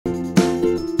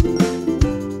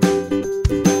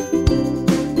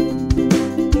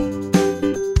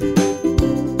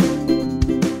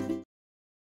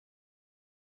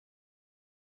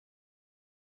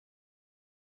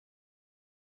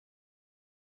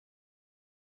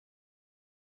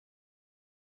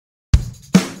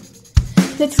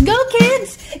Let's go,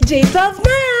 kids! J12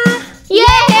 na!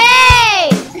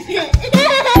 Yay! Good.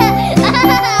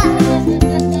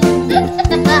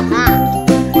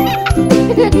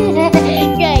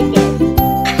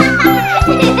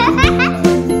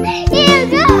 You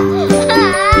go!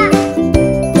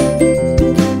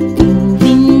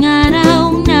 Tuwing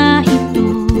araw na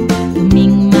ito,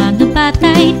 tuming mga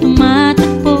bata'y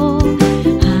tumatakbo,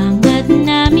 hangad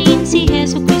namin si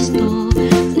Jesu Cristo.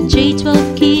 Sa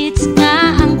J12 Kids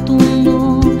nga ang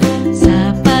tungo.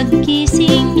 Sa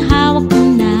pagkising hawak ko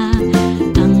na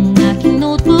ang aking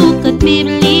notebook at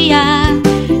Biblia.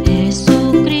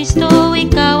 Jesu Cristo,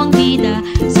 ikaw ang bida,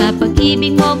 sa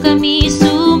pag-ibig mo kami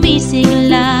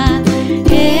sumisigla.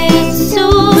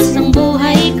 Jesus ang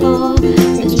buhay ko,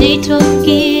 sa J12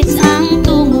 Kids ang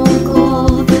tungo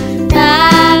ko.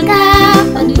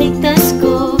 Tagapagligtas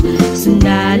ko,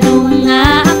 sundalo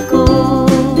nga ako.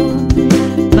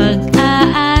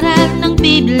 Pag-aaral ng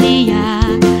Biblia,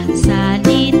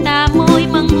 salita mo'y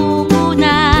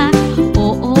mangunguna.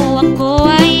 Oo, ako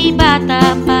ay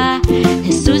bata pa,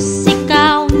 Jesus,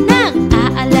 ikaw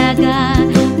nag-aalaga.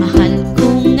 Mahal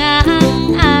ko nga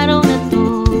ang araw na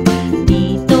to,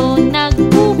 dito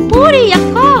nagpupuri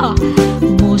ako.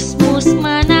 Musmus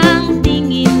man ang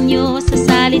tingin nyo, sa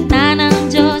salita ng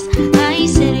Diyos ay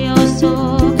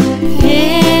seryoso.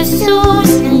 Jesus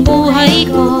ang buhay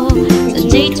ko, sa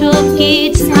J12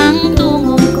 Kids ang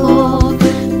tungo ko.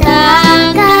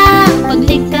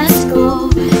 Tagapagligtas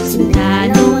ko,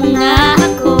 sundalo nga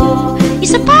ako.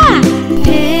 Isa pa!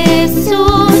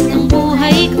 Jesus ang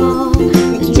buhay ko,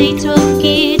 sa J12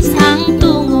 Kids ang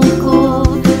tungo ko.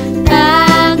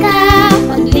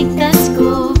 Tagapagligtas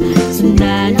ko,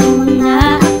 sundalo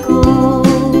nga ako.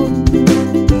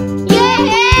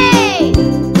 Yay!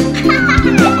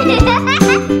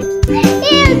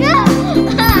 You go!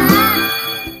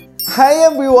 Hi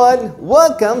everyone!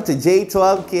 Welcome to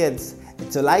J12 Kids. And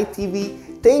to Light TV,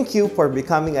 thank you for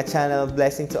becoming a channel of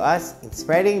blessing to us in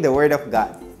spreading the Word of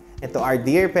God. And to our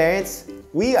dear parents,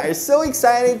 we are so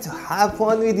excited to have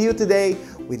fun with you today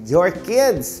with your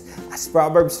kids. As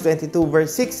Proverbs 22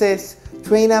 verse 6 says,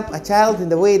 train up a child in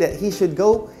the way that he should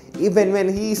go. Even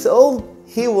when he is old,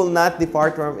 he will not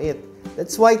depart from it.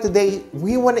 That's why today,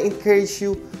 we want to encourage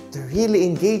you to really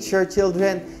engage your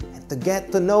children and to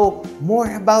get to know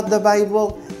more about the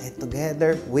Bible and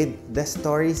together with the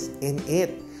stories in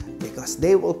it, because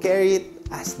they will carry it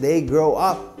as they grow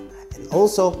up. And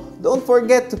also, don't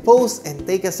forget to post and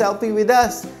take a selfie with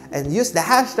us and use the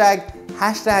hashtag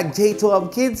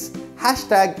J12Kids,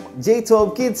 hashtag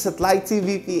J12Kids at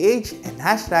LightTVPH, and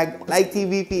hashtag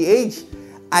LightTVPH.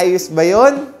 Ayos ba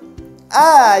yun?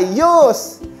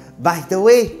 Ayos! By the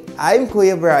way, I'm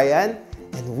Kuya Brian,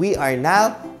 and we are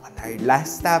now on our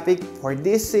last topic for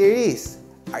this series.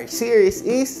 Our series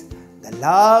is the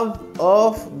love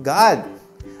of God.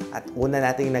 At una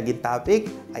nating naging topic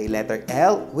ay letter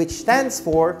L, which stands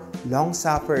for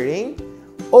long-suffering,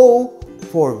 O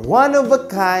for one of a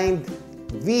kind,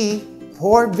 V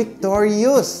for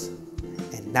victorious.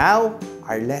 And now,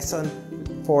 our lesson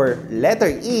for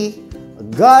letter E,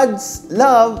 God's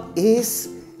love is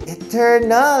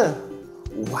eternal.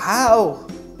 Wow!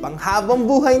 Panghabang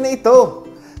buhay na ito.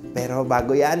 Pero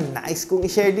bago yan, nais kong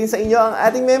i-share din sa inyo ang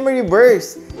ating memory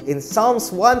verse. In Psalms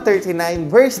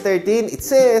 139 verse 13, it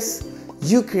says,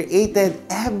 you created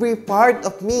every part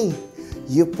of me.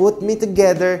 You put me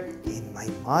together in my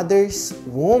mother's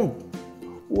womb.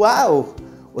 Wow!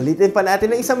 Ulitin pa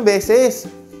natin ng isang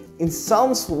beses. In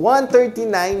Psalms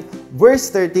 139 verse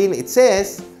 13, it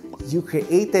says, you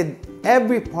created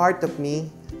every part of me.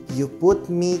 You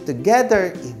put me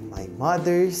together in my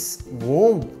mother's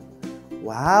womb.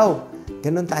 Wow!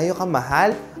 Ganon tayo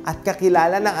kamahal at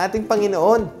kakilala ng ating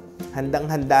Panginoon.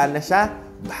 Handang-handa na siya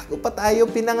bago pa tayo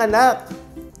pinanganak.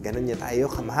 Ganon niya tayo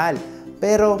kamahal.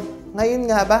 Pero ngayon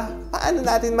nga ba, paano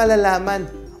natin malalaman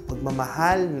ang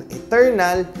pagmamahal na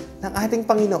eternal ng ating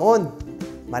Panginoon?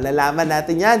 Malalaman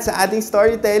natin yan sa ating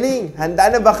storytelling. Handa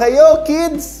na ba kayo,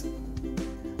 kids?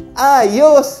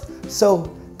 Ayos! So,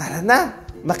 tara na!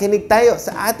 Makinig tayo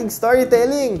sa ating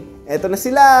storytelling. Eto na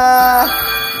sila!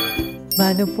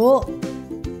 Mano po?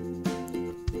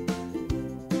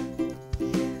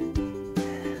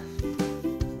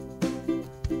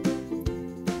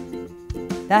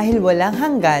 Dahil walang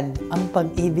hanggan ang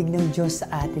pag-ibig ng Diyos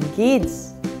sa ating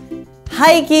kids.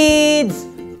 Hi kids!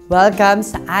 Welcome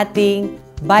sa ating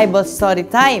Bible Story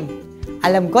Time.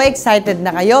 Alam ko excited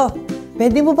na kayo.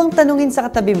 Pwede mo bang tanungin sa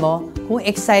katabi mo kung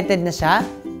excited na siya?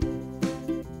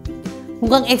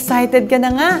 Mukhang excited ka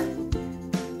na nga.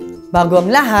 Bago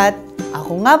ang lahat,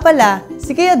 ako nga pala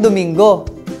si Kuya Domingo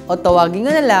o tawagin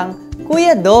ko na lang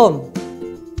Kuya Dom.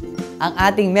 Ang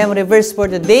ating memory verse for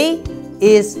today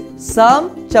is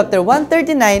Psalm chapter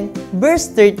 139, verse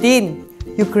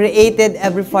 13. You created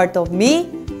every part of me,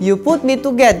 you put me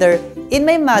together in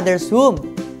my mother's womb.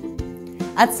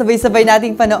 At sabay-sabay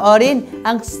nating panoorin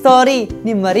ang story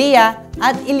ni Maria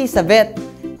at Elizabeth.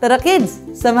 Tara kids,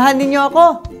 samahan ninyo ako!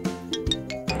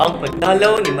 Ang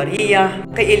pagdalaw ni Maria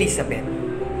kay Elizabeth.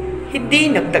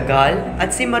 Hindi nagtagal at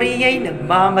si Maria ay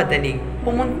nagmamadaling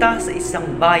pumunta sa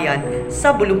isang bayan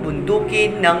sa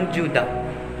bulumbundukin ng Juda.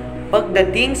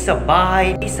 Pagdating sa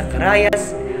bahay ni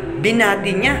Zacarias,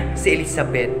 binati niya si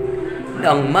Elizabeth.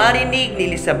 Nang marinig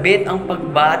ni Elizabeth ang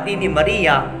pagbati ni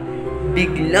Maria,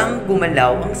 biglang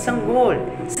gumalaw ang sanggol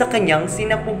sa kanyang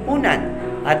sinapupunan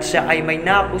at siya ay may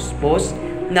napuspos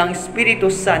ng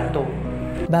Espiritu Santo.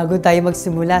 Bago tayo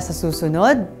magsimula sa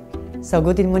susunod,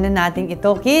 sagutin muna natin ito,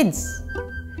 kids.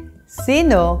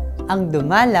 Sino ang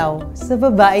dumalaw sa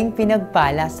babaeng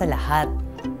pinagpala sa lahat?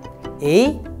 A.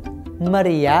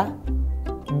 Maria.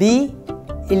 B.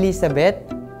 Elizabeth.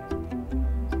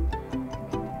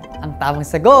 Ang tamang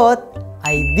sagot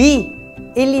ay B.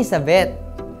 Elizabeth.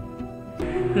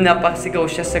 Napasigaw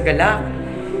siya sa galak.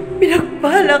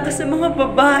 Pinagpala ka sa mga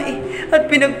babae at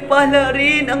pinagpala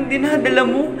rin ang dinadala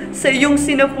mo sa iyong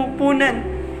sinapupunan.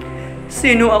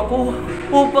 Sino ako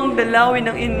upang dalawin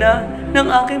ang ina ng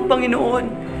aking Panginoon?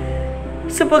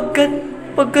 Sapagkat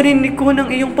pagkarinig ko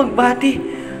ng iyong pagbati,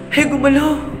 ay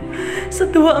gumalaw sa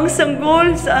tuwa ang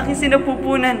sanggol sa aking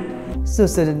sinapupunan.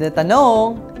 Susunod na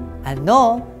tanong,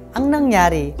 ano ang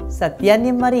nangyari sa tiyan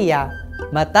ni Maria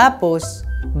matapos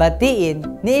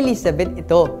batiin ni Elizabeth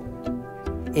ito?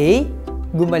 A.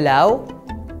 Gumalaw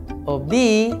o B.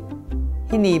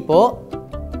 Hinipo?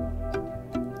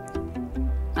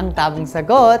 Ang tamang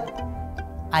sagot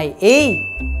ay A.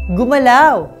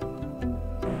 Gumalaw.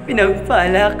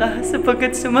 Pinagpala ka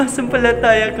sapagkat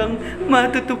sumasampalataya kang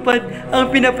matutupad ang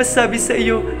pinapasabi sa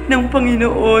iyo ng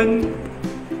Panginoon.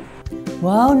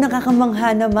 Wow,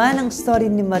 nakakamangha naman ang story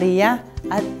ni Maria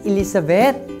at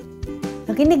Elizabeth.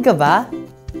 Nakinig ka ba?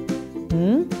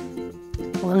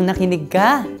 Mukhang nakinig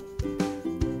ka.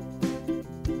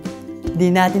 Di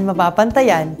natin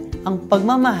mapapantayan ang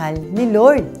pagmamahal ni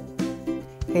Lord.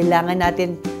 Kailangan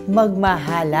natin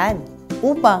magmahalan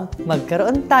upang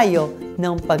magkaroon tayo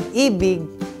ng pag-ibig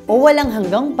o walang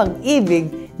hanggang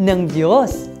pag-ibig ng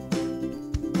Diyos.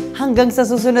 Hanggang sa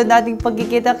susunod nating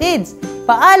pagkikita, kids.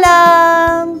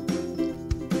 Paalam!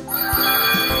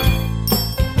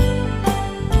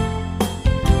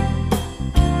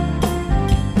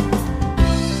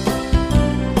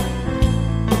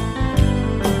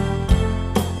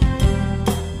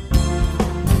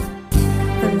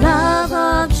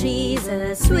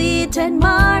 Sweet and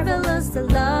marvelous, the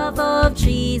love of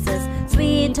Jesus.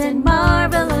 Sweet and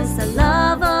marvelous, the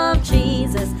love of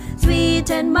Jesus.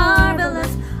 Sweet and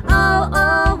marvelous, oh,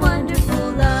 oh,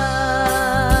 wonderful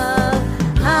love.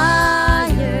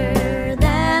 Higher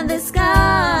than the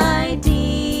sky,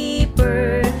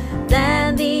 deeper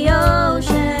than the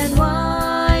ocean,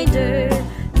 wider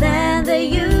than the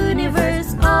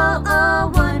universe, oh,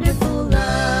 oh, wonderful love.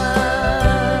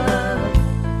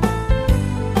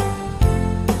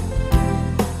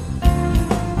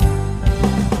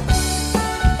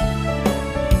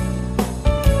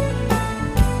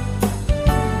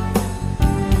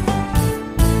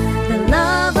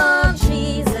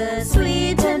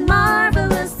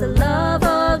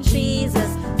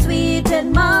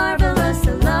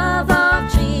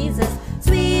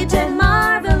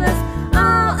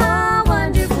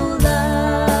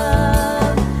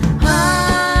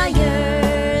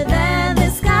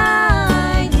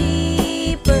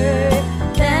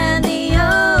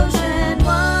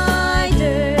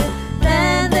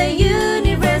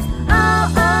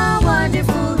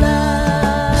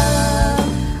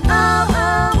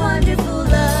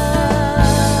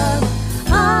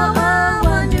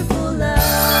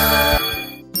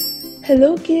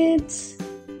 Hello kids!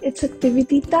 It's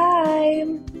activity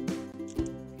time!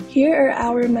 Here are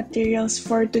our materials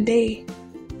for today.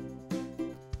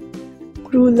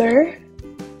 Ruler,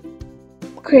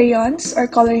 crayons or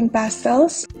coloring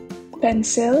pastels,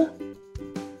 pencil,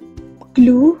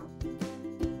 glue,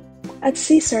 at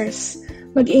scissors.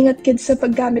 Mag-ingat kids sa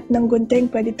paggamit ng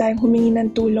gunting. Pwede tayong humingi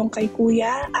ng tulong kay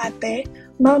kuya, ate,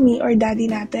 mommy, or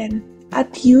daddy natin.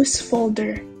 At use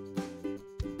folder.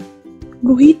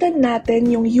 Guhitan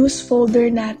natin yung use folder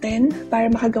natin para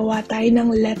makagawa tayo ng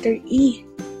letter E.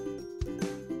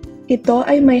 Ito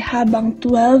ay may habang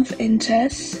 12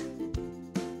 inches.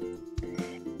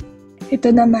 Ito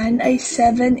naman ay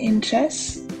 7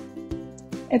 inches.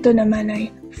 Ito naman ay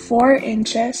 4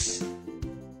 inches.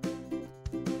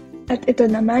 At ito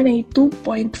naman ay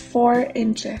 2.4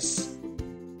 inches.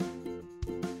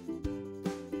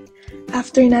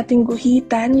 After nating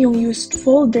guhitan yung used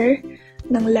folder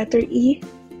ng letter E,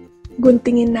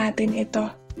 guntingin natin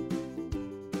ito.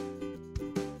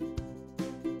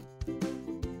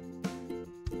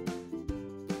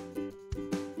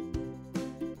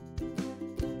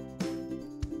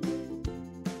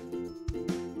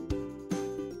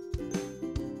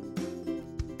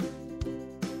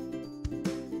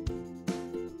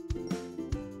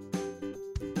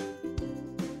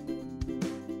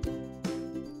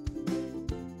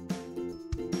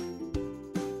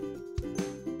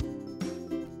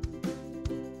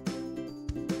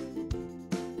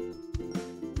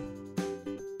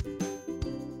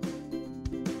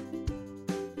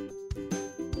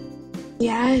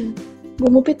 Yan.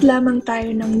 Gumupit lamang tayo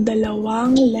ng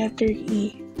dalawang letter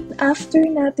E. After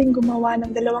natin gumawa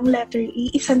ng dalawang letter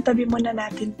E, isang tabi muna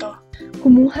natin to.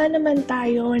 Kumuha naman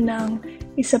tayo ng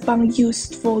isa pang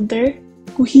used folder.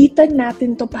 Guhitan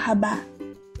natin to pahaba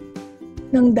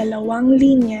ng dalawang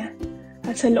linya.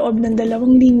 At sa loob ng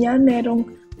dalawang linya, merong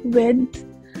width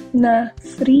na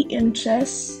 3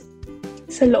 inches.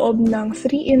 Sa loob ng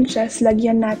 3 inches,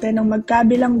 lagyan natin ng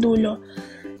magkabilang dulo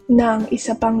ng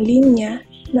isa pang linya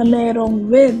na merong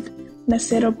width na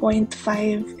 0.5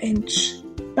 inch.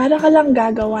 Para ka lang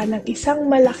gagawa ng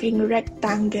isang malaking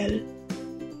rectangle.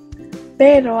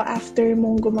 Pero after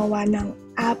mong gumawa ng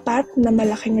 4 na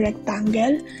malaking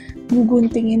rectangle,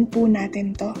 guguntingin po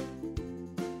natin to.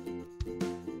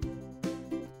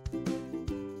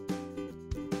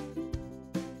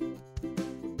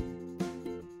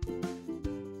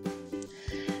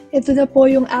 Ito na po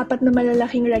yung 4 na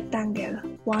malalaking rectangle.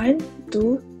 1,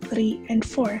 2, 3, and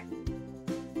 4.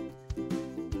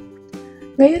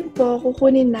 Ngayon po,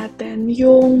 kukunin natin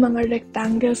yung mga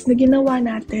rectangles na ginawa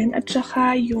natin at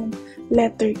saka yung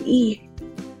letter E.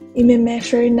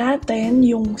 I-measure natin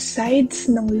yung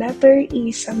sides ng letter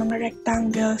E sa mga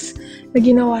rectangles na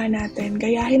ginawa natin.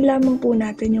 Gayahin lamang po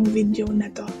natin yung video na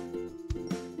to.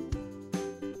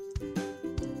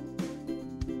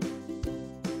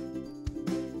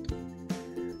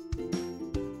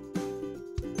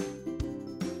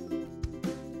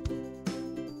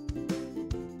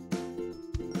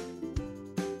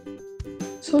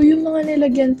 So, yung mga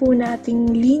nilagyan po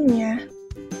nating linya,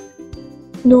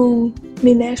 nung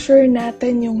mineasure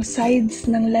natin yung sides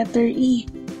ng letter E,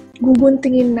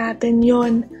 guguntingin natin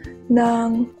yon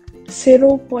ng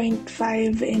 0.5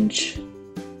 inch.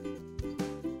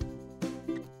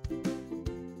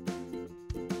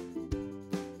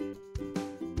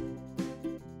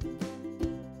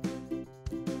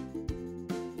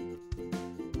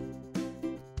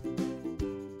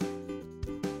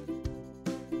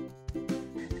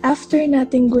 After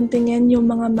nating guntingin yung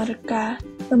mga marka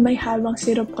na may hawang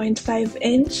 0.5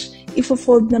 inch,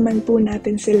 ifo-fold naman po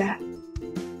natin sila.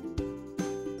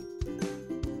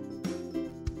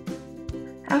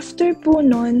 After po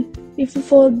nun,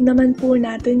 ifo-fold naman po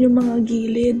natin yung mga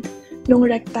gilid ng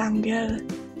rectangle.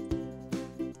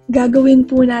 Gagawin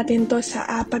po natin to sa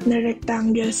 4 na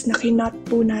rectangles na kinot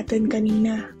po natin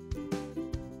kanina.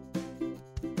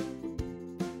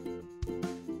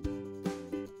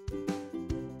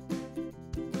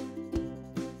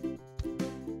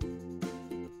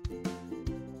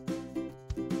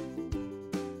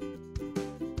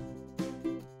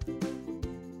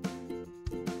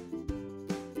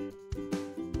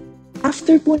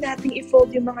 After po nating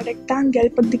i-fold yung mga rectangle,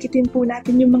 pagdikitin po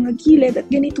natin yung mga gilid at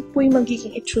ganito po yung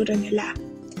magiging itsura nila.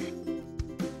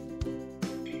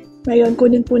 Ngayon,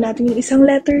 kunin po natin yung isang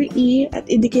letter E at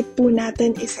idikit po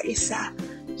natin isa-isa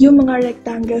yung mga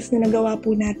rectangles na nagawa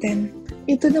po natin.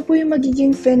 Ito na po yung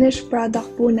magiging finished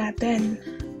product po natin.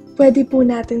 Pwede po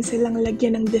natin silang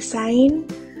lagyan ng design,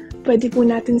 pwede po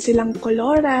natin silang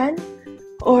koloran,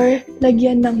 or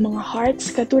lagyan ng mga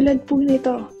hearts katulad po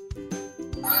nito.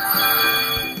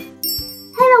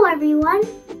 Hello everyone!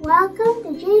 Welcome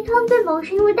to J12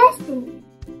 Devotion with Destiny.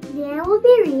 Today I will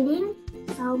be reading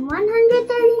Psalm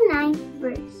 139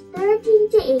 verse 13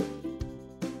 to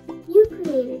 18. You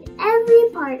created every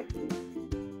part of me.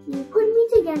 You put me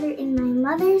together in my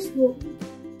mother's womb.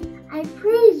 I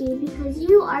praise you because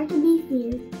you are to be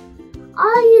feared.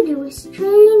 All you do is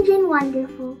strange and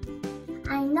wonderful.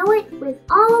 I know it with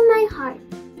all my heart.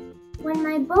 When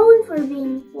my bones were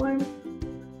being formed,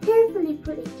 carefully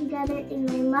put it together in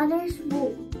my mother's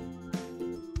womb.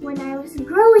 When I was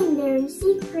growing there in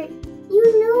secret, you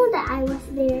knew that I was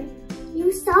there.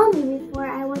 You saw me before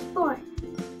I was born.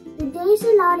 The days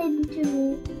allotted to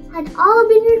me had all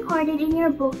been recorded in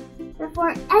your book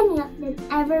before any of them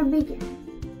ever began.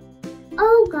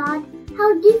 Oh God,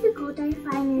 how difficult I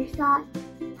find your thought,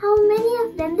 how many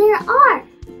of them there are.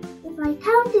 If I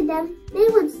counted them, they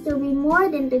would still be more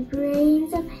than the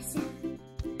grains of sand.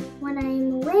 When I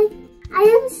am awake, I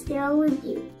am still with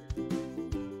you.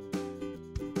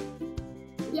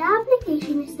 The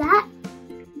application is that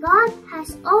God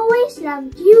has always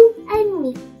loved you and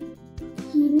me.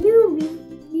 He knew me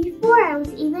before I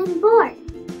was even born.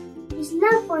 His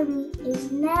love for me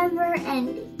is never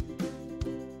ending.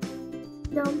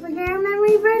 Don't forget our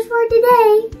memory verse for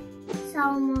today,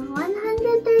 Psalm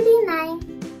 139,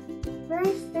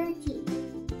 verse 13.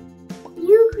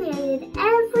 You created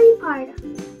every part of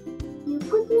me. You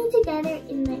put me together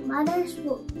in my mother's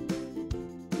womb.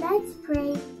 Let's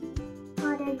pray.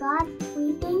 Father God,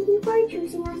 we thank you for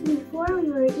choosing us before we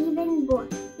were even born.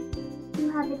 You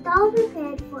have it all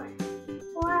prepared for us,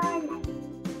 for our life.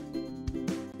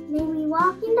 May we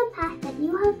walk in the path that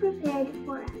you have prepared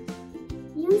for us.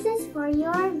 Use us for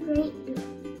your great good.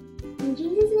 In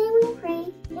Jesus' name we pray.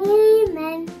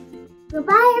 Amen.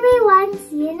 Goodbye everyone.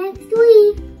 See you next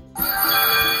week.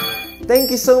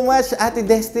 Thank you so much, Ate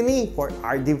Destiny, for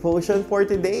our devotion for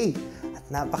today. At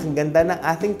napakaganda ng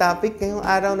ating topic ngayong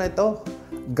araw na ito.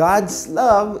 God's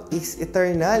love is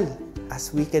eternal.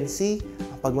 As we can see,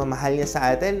 ang pagmamahal niya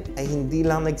sa atin ay hindi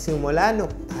lang nagsimula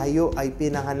nung tayo ay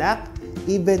pinanganak.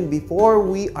 Even before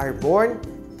we are born,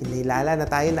 kinilala na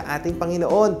tayo ng ating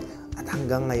Panginoon. At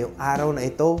hanggang ngayong araw na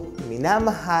ito,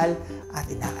 minamahal at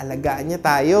inaalagaan niya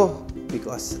tayo.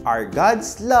 Because our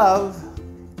God's love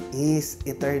is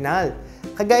eternal.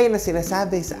 Kagaya na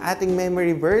sinasabi sa ating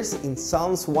memory verse in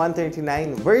Psalms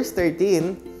 139 verse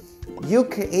 13, You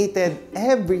created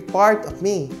every part of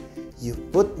me. You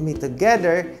put me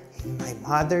together in my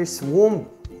mother's womb.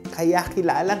 Kaya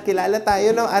kilala tayo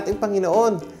ng ating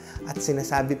Panginoon. At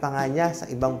sinasabi pa nga niya sa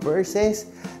ibang verses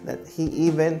that He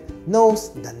even knows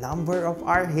the number of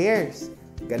our hairs.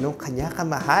 Ganun kanya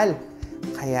kamahal.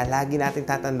 Kaya lagi nating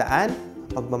tatandaan,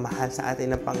 pagmamahal sa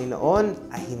atin ng Panginoon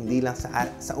ay hindi lang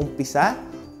sa umpisa,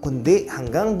 kundi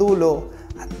hanggang dulo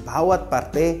at bawat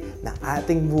parte ng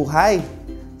ating buhay.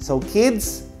 So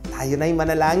kids, tayo na'y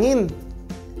manalangin.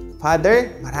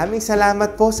 Father, maraming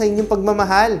salamat po sa inyong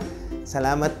pagmamahal.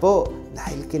 Salamat po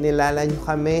dahil kinilala niyo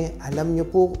kami. Alam niyo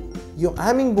po yung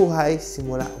aming buhay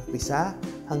simula umpisa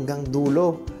hanggang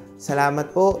dulo.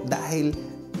 Salamat po dahil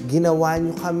ginawa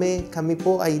niyo kami. Kami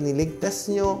po ay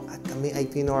niligtas niyo at kami ay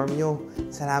pinorm niyo.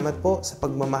 Salamat po sa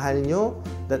pagmamahal niyo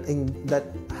that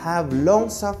have long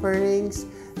sufferings,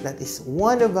 that is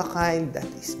one of a kind, that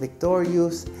is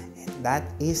victorious, and that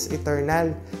is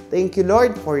eternal. Thank you,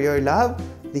 Lord, for your love.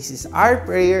 This is our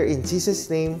prayer in Jesus'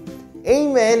 name.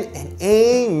 Amen and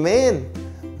amen.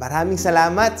 Maraming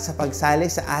salamat sa pagsali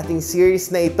sa ating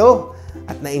series na ito.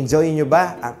 At na-enjoy nyo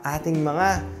ba ang ating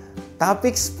mga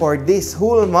topics for this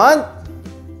whole month?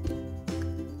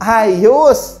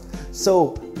 Ayos!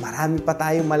 So, marami pa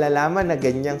tayong malalaman na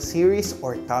ganyang series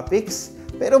or topics.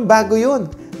 Pero bago yun,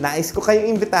 nais ko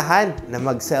kayong imbitahan na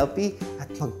mag-selfie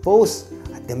at mag-post.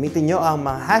 At gamitin nyo ang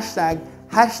mga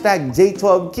hashtag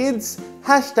J12Kids,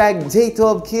 hashtag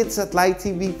J12Kids at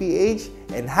LightTVPH,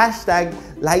 and hashtag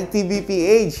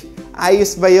LightTVPH.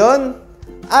 Ayos ba yun?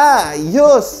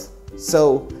 Ayos!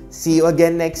 So, see you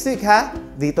again next week ha?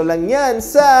 Dito lang yan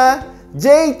sa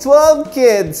J12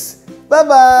 Kids.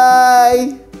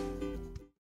 Bye-bye!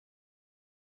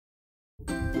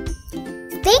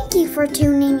 Thank you for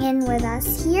tuning in with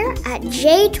us here at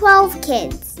J12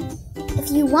 Kids.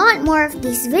 If you want more of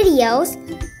these videos,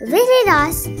 visit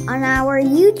us on our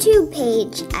YouTube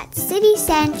page at City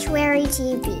Sanctuary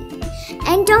TV.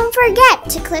 And don't forget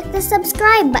to click the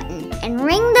subscribe button and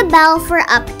ring the bell for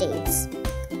updates.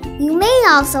 You may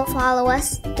also follow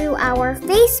us through our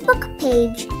Facebook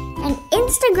page and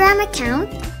Instagram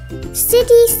account,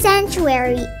 City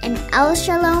Sanctuary and El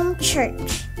Shalom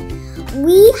Church.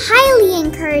 We highly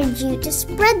encourage you to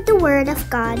spread the word of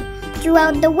God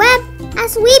throughout the web,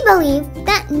 as we believe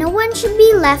that no one should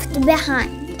be left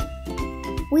behind.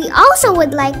 We also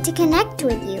would like to connect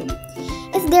with you.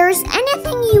 If there is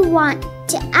anything you want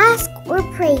to ask or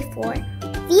pray for,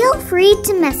 feel free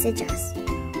to message us.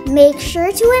 Make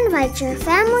sure to invite your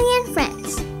family and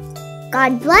friends.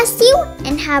 God bless you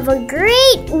and have a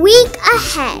great week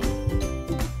ahead.